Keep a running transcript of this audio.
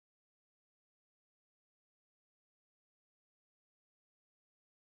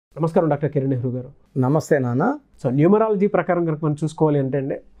నమస్కారం డాక్టర్ కిరణ్ నెహ్రూ గారు. నమస్తే నాన్న. సో న్యూమరాలజీ ప్రకారం కనుక మనం చూసుకోవాలి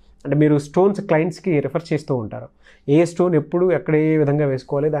అంటే మీరు స్టోన్స్ క్లయింట్స్కి రిఫర్ చేస్తూ ఉంటారు. ఏ స్టోన్ ఎప్పుడు ఎక్కడ ఏ విధంగా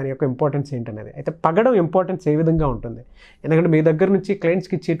వేసుకోవాలి, దాని యొక్క ఇంపార్టెన్స్ ఏంటనేది. అయితే పగడం ఇంపార్టెన్స్ ఏ విధంగా ఉంటుంది? ఎందుకంటే మీ దగ్గర నుంచి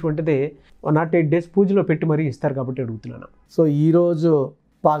క్లయింట్స్కి ఇచ్చేటువంటిది 108 days పూజలో పెట్టి మరీ ఇస్తారు కాబట్టి అడుగుతున్నాను. సో ఈరోజు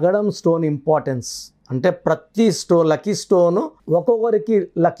పగడం స్టోన్ ఇంపార్టెన్స్ అంటే ప్రతి లక్కీ స్టోను ఒక్కొక్కరికి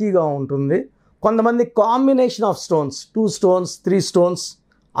లక్కీగా ఉంటుంది. కొంతమంది combination of stones 2 stones 3 stones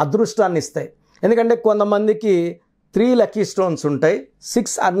అదృష్టాన్ని ఇస్తాయి. ఎందుకంటే కొంతమందికి 3 లక్కీ స్టోన్స్ ఉంటాయి,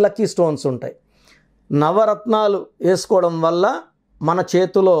 6 అన్లక్కీ స్టోన్స్ ఉంటాయి. నవరత్నాలు వేసుకోవడం వల్ల మన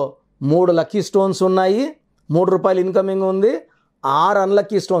చేతిలో 3 లక్కీ స్టోన్స్ ఉన్నాయి, ₹3 ఇన్కమింగ్ ఉంది, 6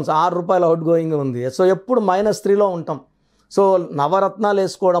 అన్లక్కీ స్టోన్స్ ₹6 అవుట్ గోయింగ్ ఉంది. సో ఎప్పుడు -3లో ఉంటాం. సో నవరత్నాలు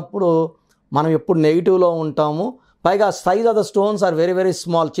వేసుకోవడప్పుడు మనం ఎప్పుడు నెగిటివ్లో ఉంటాము. పైగా size of the stones are very very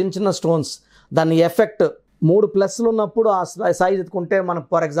small, చిన్న చిన్న స్టోన్స్. దాని ఎఫెక్ట్ 3+ ఉన్నప్పుడు ఆ సైజ్ ఎత్తుకుంటే మనకు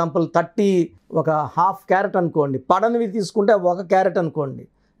ఫర్ ఎగ్జాంపుల్ 30 ఒక ½ క్యారెట్ అనుకోండి, పడనివి తీసుకుంటే 1 క్యారెట్ అనుకోండి,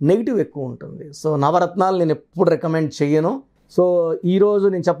 నెగిటివ్ ఎక్కువ ఉంటుంది. సో నవరత్నాలు నేను ఎప్పుడు రికమెండ్ చేయను. సో ఈరోజు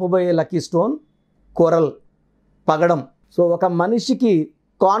నేను చెప్పబోయే లక్కీ స్టోన్ కొరల్, పగడం. సో ఒక మనిషికి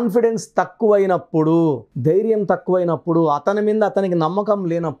కాన్ఫిడెన్స్ తక్కువైనప్పుడు, ధైర్యం తక్కువైనప్పుడు, అతని మీద అతనికి నమ్మకం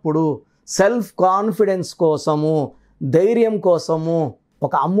లేనప్పుడు, సెల్ఫ్ కాన్ఫిడెన్స్ కోసము, ధైర్యం కోసము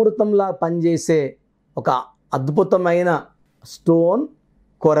ఒక అమృతంలా పనిచేసే ఒక అద్భుతమైన స్టోన్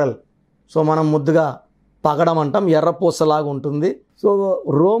కొరల్. సో మనం ముద్దుగా పగడం అంటాం, ఎర్రపూసలాగా ఉంటుంది. సో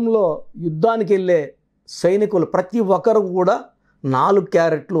రోమ్లో యుద్ధానికి వెళ్ళే సైనికులు ప్రతి ఒక్కరు కూడా 4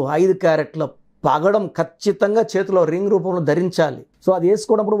 క్యారెట్లు 5 క్యారెట్ల పగడం ఖచ్చితంగా చేతిలో రింగ్ రూపంలో ధరించాలి. సో అది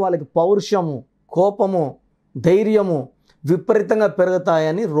వేసుకున్నప్పుడు వాళ్ళకి పౌరుషము, కోపము, ధైర్యము విపరీతంగా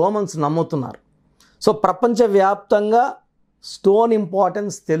పెరుగుతాయని రోమన్స్ నమ్ముతున్నారు. సో ప్రపంచవ్యాప్తంగా స్టోన్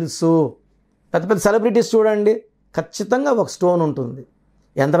ఇంపార్టెన్స్ తెలుసు. పెద్ద పెద్ద సెలబ్రిటీస్ చూడండి, ఖచ్చితంగా ఒక స్టోన్ ఉంటుంది.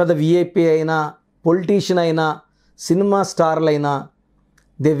 ఎంత పెద్ద విఐపి అయినా, పొలిటీషియన్ అయినా, cinema స్టార్లైనా,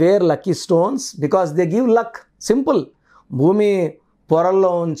 they were lucky stones because they give luck. Simple. భూమి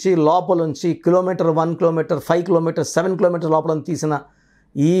పొరల్లో ఉంచి లోపల ఉంచి కిలోమీటర్ 1 kilometer 5 kilometers 7 kilometers లోపల తీసిన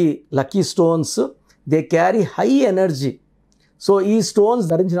ఈ lucky stones they carry high energy. So ఈ స్టోన్స్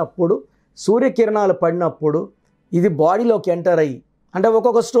ధరించినప్పుడు సూర్యకిరణాలు పడినప్పుడు ఇది బాడీలోకి ఎంటర్ అయ్యి, అంటే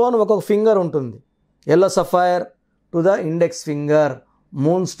ఒక్కొక్క స్టోన్ ఒక్కొక్క ఫింగర్ ఉంటుంది. Yellow sapphire to the index finger,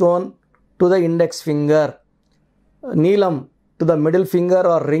 moon stone to the index finger, నీలం to the middle finger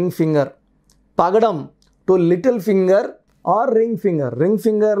are ring finger, పగడం to little finger are ring finger. Ring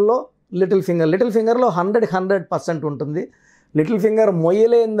ఫింగర్లో little ఫింగర్లో 100% ఉంటుంది. లిటిల్ ఫింగర్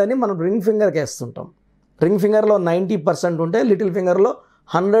మొయ్యలేందని మనం ring ఫింగర్కి వేస్తుంటాం. Ring ఫింగర్లో 90% ఉంటే little ఫింగర్లో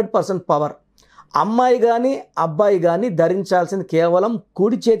 100% power. అమ్మాయి కానీ అబ్బాయి కానీ ధరించాల్సింది కేవలం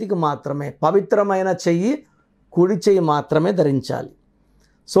కుడి చేతికి మాత్రమే. పవిత్రమైన చెయ్యి కుడి చెయ్యి మాత్రమే ధరించాలి.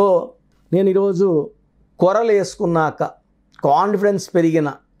 సో నేను ఈరోజు కొరలు వేసుకున్నాక కాన్ఫిడెన్స్ పెరిగిన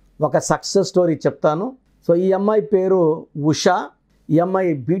ఒక సక్సెస్ స్టోరీ చెప్తాను. సో ఈ అమ్మాయి పేరు ఉషా. ఈ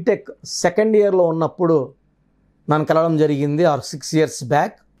అమ్మాయి బీటెక్ 2nd yearలో ఉన్నప్పుడు నన్ను కలవడం జరిగింది, ఆర్ 6 years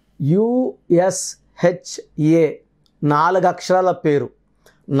బ్యాక్. USHA 4 అక్షరాల పేరు.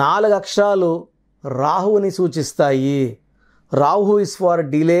 4 అక్షరాలు రాహుని సూచిస్తాయి. Rahu is for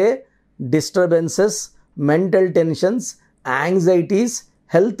delay, disturbances, mental tensions, anxieties,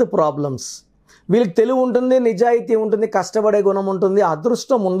 health problems. వీళ్ళకి తెలివి ఉంటుంది, నిజాయితీ ఉంటుంది, కష్టపడే గుణం ఉంటుంది,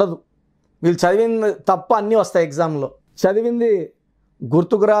 అదృష్టం ఉండదు. వీళ్ళు చదివింది తప్ప అన్నీ వస్తాయి ఎగ్జామ్లో. చదివింది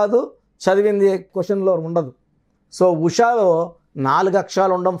గుర్తుకు రాదు, చదివింది క్వశ్చన్లో ఉండదు. సో ఉషాలో 4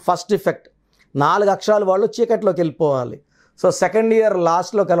 అక్షరాలు ఉండడం ఫస్ట్ ఎఫెక్ట్. 4 అక్షరాలు వాళ్ళు చీకట్లోకి వెళ్ళిపోవాలి. సో 2nd year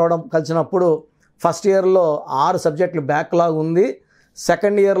లాస్ట్లో కలిసినప్పుడు 1st yearలో 6 subjects బ్యాక్లాగ్ ఉంది.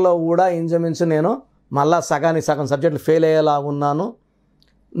 2nd yearలో కూడా ఇంచుమించు నేను మళ్ళా సగానికి సగం సబ్జెక్టులు ఫెయిల్ అయ్యేలా ఉన్నాను.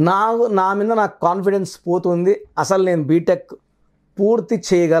 నా మీద నాకు కాన్ఫిడెన్స్ పోతుంది. అసలు నేను బీటెక్ పూర్తి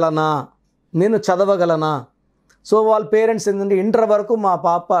చేయగలనా, నేను చదవగలనా? సో వాళ్ళ పేరెంట్స్ ఏంటంటే ఇంటర్ వరకు మా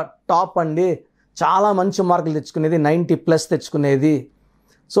పాప టాప్ అండి, చాలా మంచి మార్కులు తెచ్చుకునేది, 90+ తెచ్చుకునేది.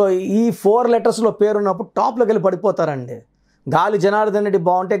 సో ఈ 4 letersలో పేరున్నప్పుడు టాప్లోకి వెళ్ళి పడిపోతారండి. గాలి జనార్దన్ రెడ్డి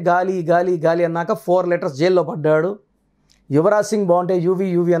బాగుంటే గాలి గాలి గాలి అన్నాక 4 letters జైల్లో పడ్డాడు. యువరాజ్ సింగ్ బాగుంటే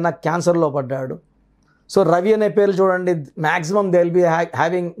యూవి అన్నాక క్యాన్సర్లో పడ్డాడు. సో రవి అనే పేర్లు చూడండి, maximum they will be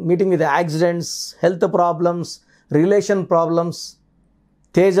having meeting with accidents, health problems, relation problems.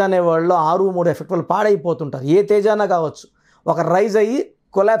 Teja అనే వాళ్ళలో 6-3 ఎఫెక్ట్ వాళ్ళు పాడైపోతుంటారు. ఏ తేజానా కావచ్చు, ఒక రైజ్ అయ్యి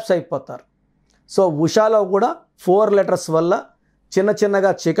కొలాప్స్ అయిపోతారు. సో ఉషాలో కూడా 4 letters వల్ల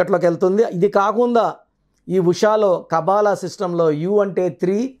చిన్నగా చీకట్లోకి వెళ్తుంది. ఇది కాకుండా ఈ ఉషాలో కబాలా సిస్టంలో U అంటే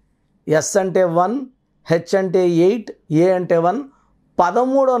 3, S అంటే 1, H అంటే 8, A అంటే 1,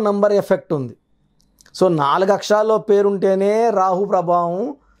 13వ నంబర్ ఎఫెక్ట్ ఉంది. సో 4 అక్షరాల్లో పేరుంటేనే రాహు ప్రభావం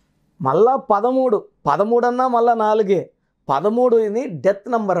మళ్ళా 13 అన్నా మళ్ళీ 4. 13ని డెత్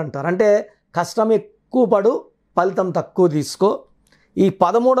నంబర్ అంటారు. అంటే కష్టం ఎక్కువ పడు, ఫలితం తక్కువ తీసుకో. ఈ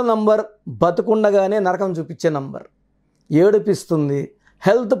 13 నంబర్ బతుకుండగానే నరకం చూపించే నంబర్. ఏడిపిస్తుంది,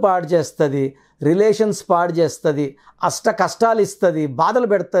 హెల్త్ పాడు చేస్తుంది, రిలేషన్స్ పాడు చేస్తుంది, కష్టాలు ఇస్తుంది, బాధలు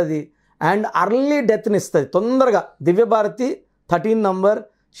పెడుతుంది, అండ్ అర్లీ డెత్ని ఇస్తుంది తొందరగా. Divya Bharati 13 number,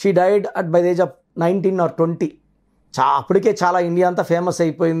 she died by the age of 19 or 20. అప్పటికే చాలా ఇండియా అంతా ఫేమస్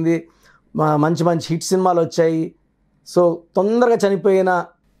అయిపోయింది, మంచి మంచి హిట్ సినిమాలు వచ్చాయి. సో తొందరగా చనిపోయిన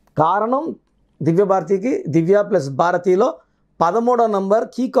కారణం దివ్యభారతికి, దివ్య ప్లస్ భారతిలో 13వ నంబర్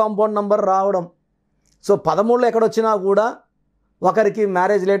కీ కాంపౌండ్ నంబర్ రావడం. సో 13లో ఎక్కడొచ్చినా కూడా ఒకరికి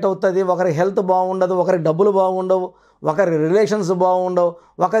మ్యారేజ్ లేట్ అవుతుంది, ఒకరికి హెల్త్ బాగుండదు, ఒకరికి డబ్బులు బాగుండవు, ఒకరి రిలేషన్స్ బాగుండవు,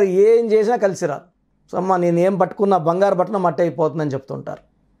 ఒకరు ఏం చేసినా కలిసి రాదు. సో అమ్మ నేను ఏం పట్టుకున్నా బంగారు బట్టన మట్టి అయిపోతుందని చెప్తుంటారు.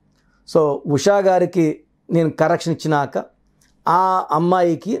 సో ఉషా గారికి నేను కరెక్షన్ ఇచ్చినాక ఆ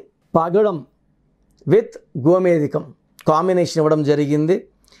అమ్మాయికి పగడం విత్ గోమేధికం కాంబినేషన్ ఇవ్వడం జరిగింది.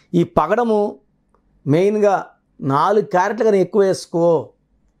 ఈ పగడము మెయిన్గా 4 క్యారెట్లు కానీ ఎక్కువ వేసుకో.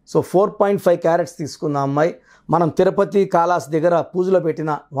 సో 4.5 క్యారెట్స్ తీసుకుంది ఆ అమ్మాయి. మనం తిరుపతి కాళాస్ దగ్గర పూజలో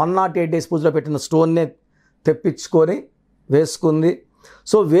పెట్టిన 108 days పూజలో పెట్టిన స్టోన్నే తెప్పించుకొని వేసుకుంది.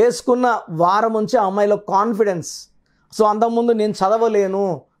 సో వేసుకున్న వారం నుంచి ఆ అమ్మాయిలో కాన్ఫిడెన్స్. సో అంతకుముందు నేను చదవలేను,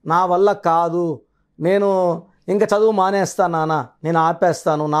 నా వల్ల కాదు, నేను ఇంకా చదువు మానేస్తాను నాన్న, నేను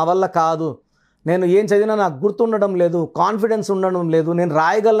ఆపేస్తాను, నా వల్ల కాదు, నేను ఏం చదివినా నాకు గుర్తుండడం లేదు, కాన్ఫిడెన్స్ ఉండడం లేదు, నేను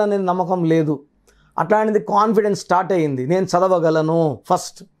రాయగలననే నమ్మకం లేదు, అట్లాంటిది కాన్ఫిడెన్స్ స్టార్ట్ అయ్యింది. నేను చదవగలను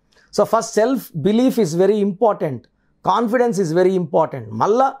first. So first self belief is very important, confidence is very important.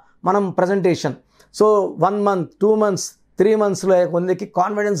 మళ్ళా మనం ప్రజెంటేషన్. సో 1 month, 2 months, 3 monthsలో కొందరికి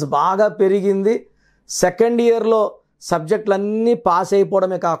కాన్ఫిడెన్స్ బాగా పెరిగింది. సెకండ్ ఇయర్లో సబ్జెక్టులన్నీ పాస్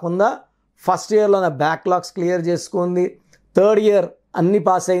అయిపోవడమే కాకుండా ఫస్ట్ ఇయర్లో నా బ్యాక్లాగ్స్ క్లియర్ చేసుకుంది. థర్డ్ ఇయర్ అన్నీ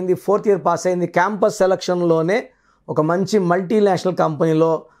పాస్ అయింది, ఫోర్త్ ఇయర్ పాస్ అయింది. క్యాంపస్ సెలక్షన్లోనే ఒక మంచి మల్టీనేషనల్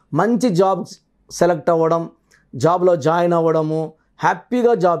కంపెనీలో మంచి జాబ్ సెలెక్ట్ అవ్వడం, జాబ్లో జాయిన్ అవ్వడము,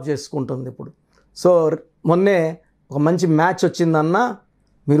 హ్యాపీగా జాబ్ చేసుకుంటుంది ఇప్పుడు. సో మొన్నే ఒక మంచి మ్యాచ్ వచ్చిందన్న,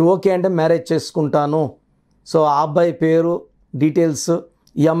 మీరు ఓకే అంటే మ్యారేజ్ చేసుకుంటాను. సో ఆ అబ్బాయి పేరు, డీటెయిల్స్,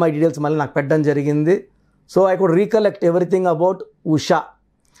 ఈ అమ్మాయి డీటెయిల్స్ మళ్ళీ నాకు పెట్టడం జరిగింది. So I could recollect everything about Usha.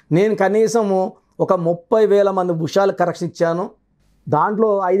 నేను కనీసము ఒక 30,000 మంది ఉషాలు కరెక్షన్ ఇచ్చాను. దాంట్లో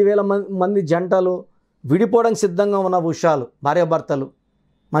 5,000 మంది జంటలు, విడిపోవడానికి సిద్ధంగా ఉన్న ఉషాలు, భార్యాభర్తలు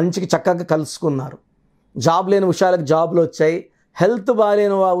మంచికి చక్కగా కలుసుకున్నారు. జాబ్ లేని ఉషాలకి జాబ్లు వచ్చాయి, హెల్త్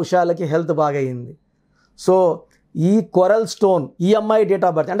బాగాలేని ఉషాలకి హెల్త్ బాగయింది. సో ఈ కొరల్ స్టోన్, ఈ అమ్మాయి డేట్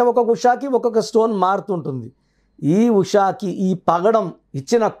ఆఫ్ బర్త్, అంటే ఒక్కొక్క ఉషాకి ఒక్కొక్క స్టోన్ మారుతుంటుంది. ఈ ఉషాకి ఈ పగడం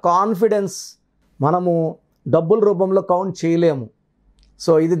ఇచ్చిన కాన్ఫిడెన్స్ మనము డబ్బుల రూపంలో కౌంట్ చేయలేము.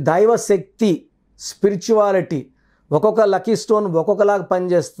 సో ఇది దైవశక్తి, స్పిరిచువాలిటీ. ఒక్కొక్క లక్కీ స్టోన్ ఒక్కొక్కలాగా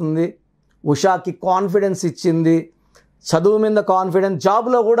పనిచేస్తుంది. ఉషాకి కాన్ఫిడెన్స్ ఇచ్చింది, చదువు మీద కాన్ఫిడెన్స్,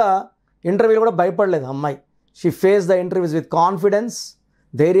 జాబ్లో కూడా ఇంటర్వ్యూలో కూడా భయపడలేదు అమ్మాయి. She face the interviews with confidence,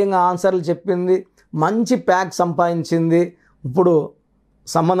 ధైర్యంగా ఆన్సర్లు చెప్పింది, మంచి ప్యాక్ సంపాదించింది. ఇప్పుడు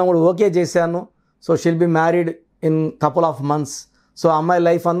సంబంధం కూడా ఓకే చేశాను. So she'll be married in couple of months. So అమ్మాయి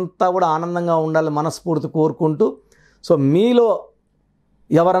లైఫ్ అంతా కూడా ఆనందంగా ఉండాలి మనస్ఫూర్తి కోరుకుంటూ. సో మీలో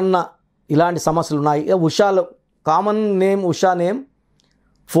ఎవరన్నా ఇలాంటి సమస్యలు ఉన్నాయి, ఉషాలు కామన్ నేమ్ ఉషా నేమ్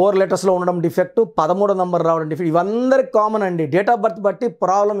 4 letersలో ఉండడం డిఫెక్ట్, 13వ నంబర్ రావడం డిఫెక్ట్, ఇవందరికి కామన్ అండి. డేట్ ఆఫ్ బర్త్ బట్టి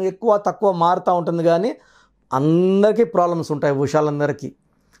ప్రాబ్లం ఎక్కువ తక్కువ మారుతూ ఉంటుంది, కానీ అందరికీ ప్రాబ్లమ్స్ ఉంటాయి ఉషాలందరికీ.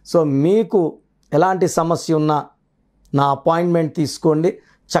 సో మీకు ఎలాంటి సమస్య ఉన్నా నా అపాయింట్మెంట్ తీసుకోండి,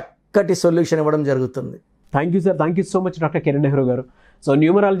 చక్కటి సొల్యూషన్ ఇవ్వడం జరుగుతుంది. Thank you sir, thank you so much doctor Kiran Nehru గారు. సో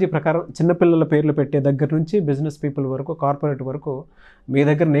న్యూమరాలజీ ప్రకారం చిన్నపిల్లల పేర్లు పెట్టే దగ్గర నుంచి బిజినెస్ పీపుల్ వరకు, కార్పొరేట్ వరకు మీ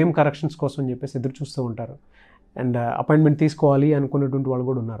దగ్గర నేమ్ కరెక్షన్స్ కోసం అని చెప్పేసి ఎదురు చూస్తూ ఉంటారు. అండ్ అపాయింట్మెంట్ తీసుకోవాలి అనుకున్నటువంటి వాళ్ళు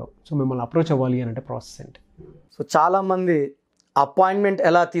కూడా ఉన్నారు. సో మిమ్మల్ని అప్రోచ్ అవ్వాలి అని అంటే ప్రాసెస్ ఏంటి? సో చాలామంది అపాయింట్మెంట్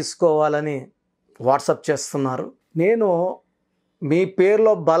ఎలా తీసుకోవాలని వాట్సాప్ చేస్తున్నారు. నేను మీ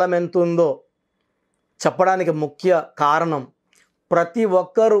పేరులో బలం ఎంత ఉందో చెప్పడానికి ముఖ్య కారణం, ప్రతి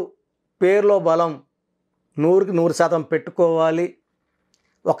ఒక్కరూ పేరులో బలం 100కి 100% పెట్టుకోవాలి.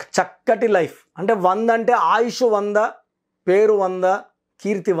 ఒక చక్కటి లైఫ్ అంటే 100 అంటే ఆయుష్ 100, పేరు 100,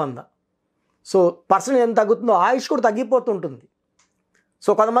 కీర్తి 100. సో పర్సెంట్ ఎంత తగ్గుతుందో ఆయుష్ కూడా తగ్గిపోతుంటుంది. సో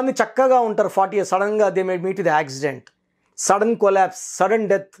కొంతమంది చక్కగా ఉంటారు 40 years, సడన్గా దే మే మీట్ ఇది accident, sudden collapse, sudden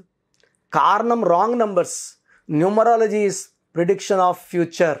death. కారణం wrong numbers. Numerology is prediction of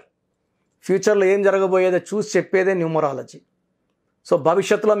future. ఫ్యూచర్లో ఏం జరగబోయేదో చూసి చెప్పేదే న్యూమరాలజీ. సో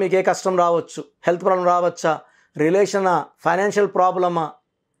భవిష్యత్తులో మీకు ఏ కష్టం రావచ్చు, హెల్త్ ప్రాబ్లం రావచ్చా, రిలేషనా, ఫైనాన్షియల్ ప్రాబ్లమా.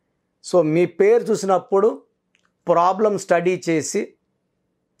 సో మీ పేరు చూసినప్పుడు ప్రాబ్లం స్టడీ చేసి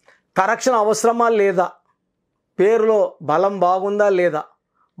కరెక్షన్ అవసరమా లేదా, పేరులో బలం బాగుందా లేదా,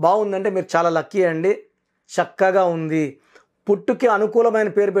 బాగుందంటే మీరు చాలా లక్కీ అండి, చక్కగా ఉంది. పుట్టుకి అనుకూలమైన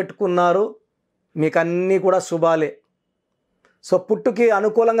పేరు పెట్టుకున్నారు, మీకు అన్నీ కూడా శుభాలే. సో పుట్టుకి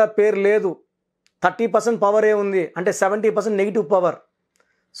అనుకూలంగా పేరు లేదు, 30% పవరే ఉంది, అంటే 70% negative power.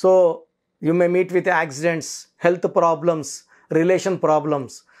 So you may meet with accidents, health problems, relation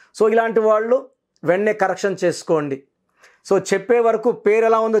problems. So ఇలాంటి వాళ్ళు వెంటనే కరెక్షన్ చేసుకోండి. సో చెప్పే వరకు, పేరు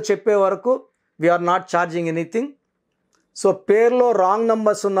ఎలా ఉందో చెప్పే వరకు we are not charging anything. So పేరులో రాంగ్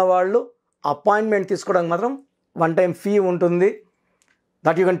నంబర్స్ ఉన్న వాళ్ళు అపాయింట్మెంట్ తీసుకోవడానికి మాత్రం 1 time ఫీ ఉంటుంది.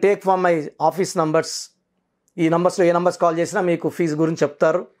 That you can take from my office numbers. ఈ నంబర్స్లో ఏ నంబర్స్ కాల్ చేసినా మీకు ఫీజు గురించి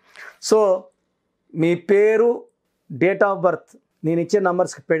చెప్తారు. సో మీ పేరు, డేట్ ఆఫ్ బర్త్ నేను ఇచ్చే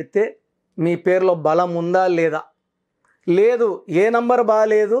నంబర్స్కి పెడితే మీ పేరులో బలం ఉందా లేదా, లేదు ఏ నంబర్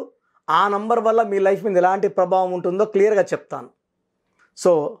బాగాలేదు, ఆ నంబర్ వల్ల మీ లైఫ్ మీద ఎలాంటి ప్రభావం ఉంటుందో క్లియర్గా చెప్తాను.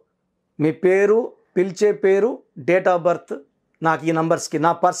 సో మీ పేరు, పిలిచే పేరు, డేట్ ఆఫ్ బర్త్ నాకు ఈ నంబర్స్కి,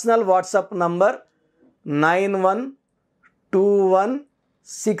 నా personal WhatsApp number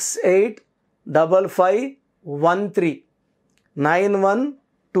 9121685513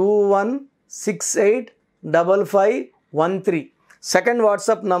 9121685513. Second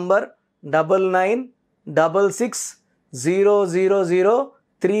WhatsApp number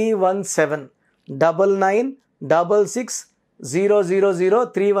 9966000317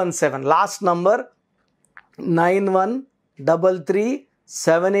 9966000317. Last number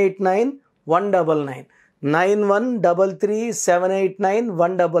 9133789199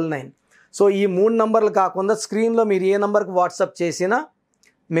 9133789199. So ఈ 3 నంబర్లు కాకుండా స్క్రీన్లో మీరు ఏ నంబర్కి వాట్సాప్ చేసినా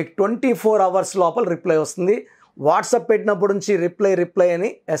మీకు 24 hours లోపల రిప్లై వస్తుంది. వాట్సాప్ పెట్టినప్పుడు నుంచి రిప్లై అని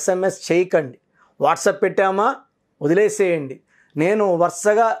SMS చేయకండి. వాట్సాప్ పెట్టామా వదిలేసేయండి. నేను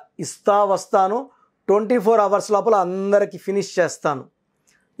వరుసగా వస్తాను, 24 hours లోపల అందరికీ ఫినిష్ చేస్తాను.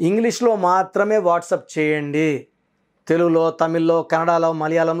 ఇంగ్లీష్లో మాత్రమే వాట్సాప్ చేయండి, తెలుగులో, తమిళ్లో, కన్నడలో,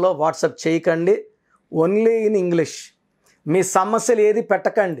 మలయాళంలో వాట్సాప్ చేయకండి. Only in English. మీ సమస్యలు ఏది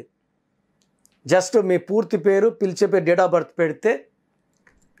పెట్టకండి, జస్ట్ మీ పూర్తి పేరు, పిలిచే పేరు, డేట్ ఆఫ్ బర్త్ పెడితే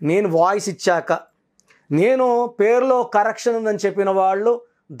నేను వాయిస్ ఇచ్చాక, నేను పేరులో కరెక్షన్ ఉందని చెప్పిన వాళ్ళు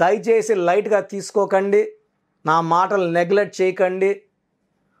దయచేసి లైట్గా తీసుకోకండి, నా మాటలు నెగ్లెక్ట్ చేయకండి.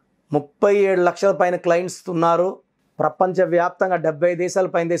 37 లక్షల పైన క్లయింట్స్ ఉన్నారు, ప్రపంచవ్యాప్తంగా 70 దేశాల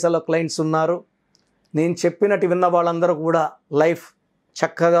పైన దేశాల్లో క్లయింట్స్ ఉన్నారు. నేను చెప్పినట్టు విన్న వాళ్ళందరూ కూడా లైఫ్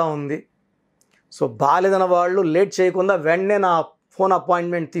చక్కగా ఉంది. సో బాలేదన్న వాళ్ళు లేట్ చేయకుండా వెంటనే నా ఫోన్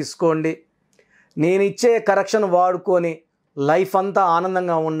అపాయింట్మెంట్ తీసుకోండి. నేను ఇచ్చే కరెక్షన్ వాడుకొని లైఫ్ అంతా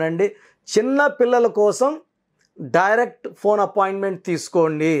ఆనందంగా ఉండండి. చిన్న పిల్లల కోసం డైరెక్ట్ ఫోన్ అపాయింట్మెంట్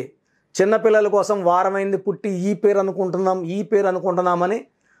తీసుకోండి. చిన్నపిల్లల కోసం వారమైంది పుట్టి ఈ పేరు అనుకుంటున్నామని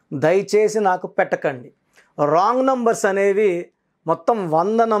దయచేసి నాకు పెట్టకండి. రాంగ్ నంబర్స్ అనేవి మొత్తం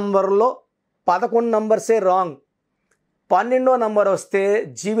 100 నంబర్లో 11 నంబర్సే రాంగ్. 12వ నంబర్ వస్తే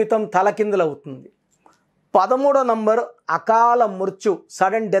జీవితం తలకిందులవుతుంది. 13వ నంబర్ అకాల మృత్యు,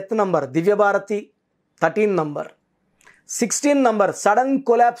 sudden death number, Divya Bharati 13 number. 16 number sudden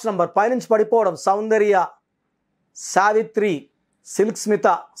collapse number, పైనుంచి పడిపోవడం, సౌందర్య, Savitri, silk Smitha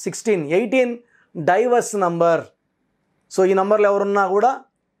 16. 18 divorce number. So ఈ నంబర్లు ఎవరున్నా కూడా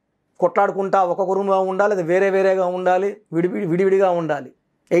కొట్లాడుకుంటా ఒక కుటుంబంగా ఉండాలి, అది వేరేగా ఉండాలి, విడివిడిగా ఉండాలి.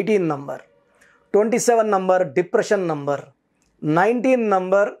 18 number. 27 number depression number. 19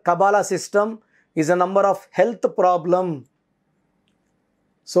 number Kabbalah system is a number of health problem.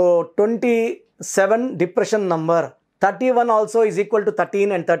 So 27 depression number. 31 also is equal to 13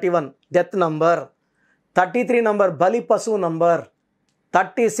 and 31 death number. 33 number బలి పశువు నంబర్.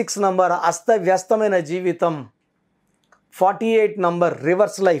 36 నంబర్ అస్తవ్యస్తమైన జీవితం. 48 నంబర్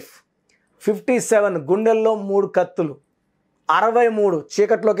రివర్స్ లైఫ్. 57 గుండెల్లో 3 కత్తులు. 63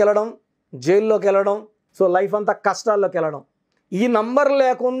 చీకట్లోకి వెళ్ళడం, జైల్లోకి వెళ్ళడం, సో లైఫ్ అంతా కష్టాల్లోకి వెళ్ళడం. ఈ నంబర్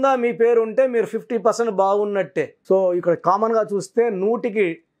లేకుండా మీ పేరు ఉంటే మీరు 50% బాగున్నట్టే. సో ఇక్కడ కామన్గా చూస్తే 100కి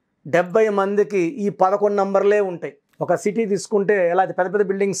 70 మందికి ఈ 11 నంబర్లే ఉంటాయి. ఒక సిటీ తీసుకుంటే ఎలా పెద్ద పెద్ద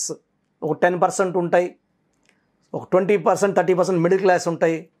బిల్డింగ్స్ ఒక 10% ఉంటాయి, ఒక 20% 30% మిడిల్ క్లాస్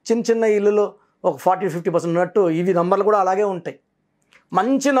ఉంటాయి, చిన్న ఇల్లులో ఒక 40-50% ఉన్నట్టు ఇవి నంబర్లు కూడా అలాగే ఉంటాయి.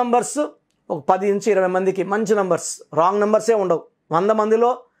 మంచి నంబర్స్ ఒక 10 నుంచి 20 మందికి మంచి నంబర్స్, రాంగ్ నంబర్సే ఉండవు. 100 మందిలో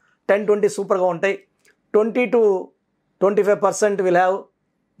 10-20 సూపర్గా ఉంటాయి. 20-25% will have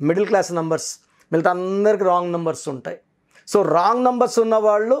middle class numbers, మిగతా అందరికి రాంగ్ నంబర్స్ ఉంటాయి. సో రాంగ్ నంబర్స్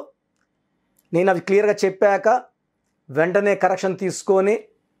ఉన్నవాళ్ళు నేను అవి క్లియర్గా చెప్పాక వెంటనే కరెక్షన్ తీసుకొని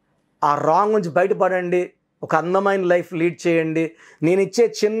ఆ రాంగ్ నుంచి బయటపడండి, ఒక అందమైన లైఫ్ లీడ్ చేయండి. నేను ఇచ్చే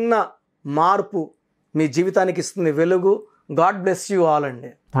చిన్న మార్పు మీ జీవితానికి ఇస్తుంది వెలుగు. గాడ్ బ్లెస్ యూ ఆల్ అండి.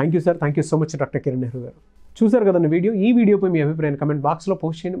 Thank you sir, thank you so much doctor Kiran Nehru గారు. చూసారు కదండి వీడియో. ఈ వీడియోపై మీ అభిప్రాయాన్ని కమెంట్ బాక్స్లో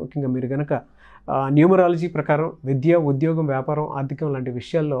పోస్ట్ చేయండి. ముఖ్యంగా మీరు కనుక న్యూమరాలజీ ప్రకారం విద్య, ఉద్యోగం, వ్యాపారం, ఆర్థికం లాంటి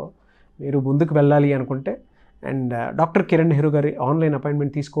విషయాల్లో మీరు ముందుకు వెళ్ళాలి అనుకుంటే అండ్ డాక్టర్ కిరణ్ నెహ్రూ గారి ఆన్లైన్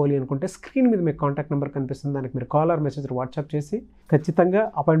అపాయింట్మెంట్ తీసుకోవాలి అనుకుంటే స్క్రీన్ మీద మీకు కాంటాక్ట్ నెంబర్ కనిపిస్తుంది. దానికి మీరు కాల్ ఆర్ మెసేజ్ వాట్సాప్ చేసి ఖచ్చితంగా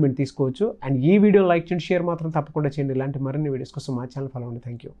అపాయింట్మెంట్ తీసుకోవచ్చు. అండ్ ఈ వీడియో లైక్ చేయండి, షేర్ మాత్రం తప్పకుండా చేయండి. ఇలాంటి మరిన్ని వీడియోస్ కోసం మా ఛానల్ ఫాలో అవ్వండి.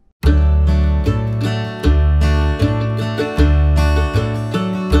 Thank you.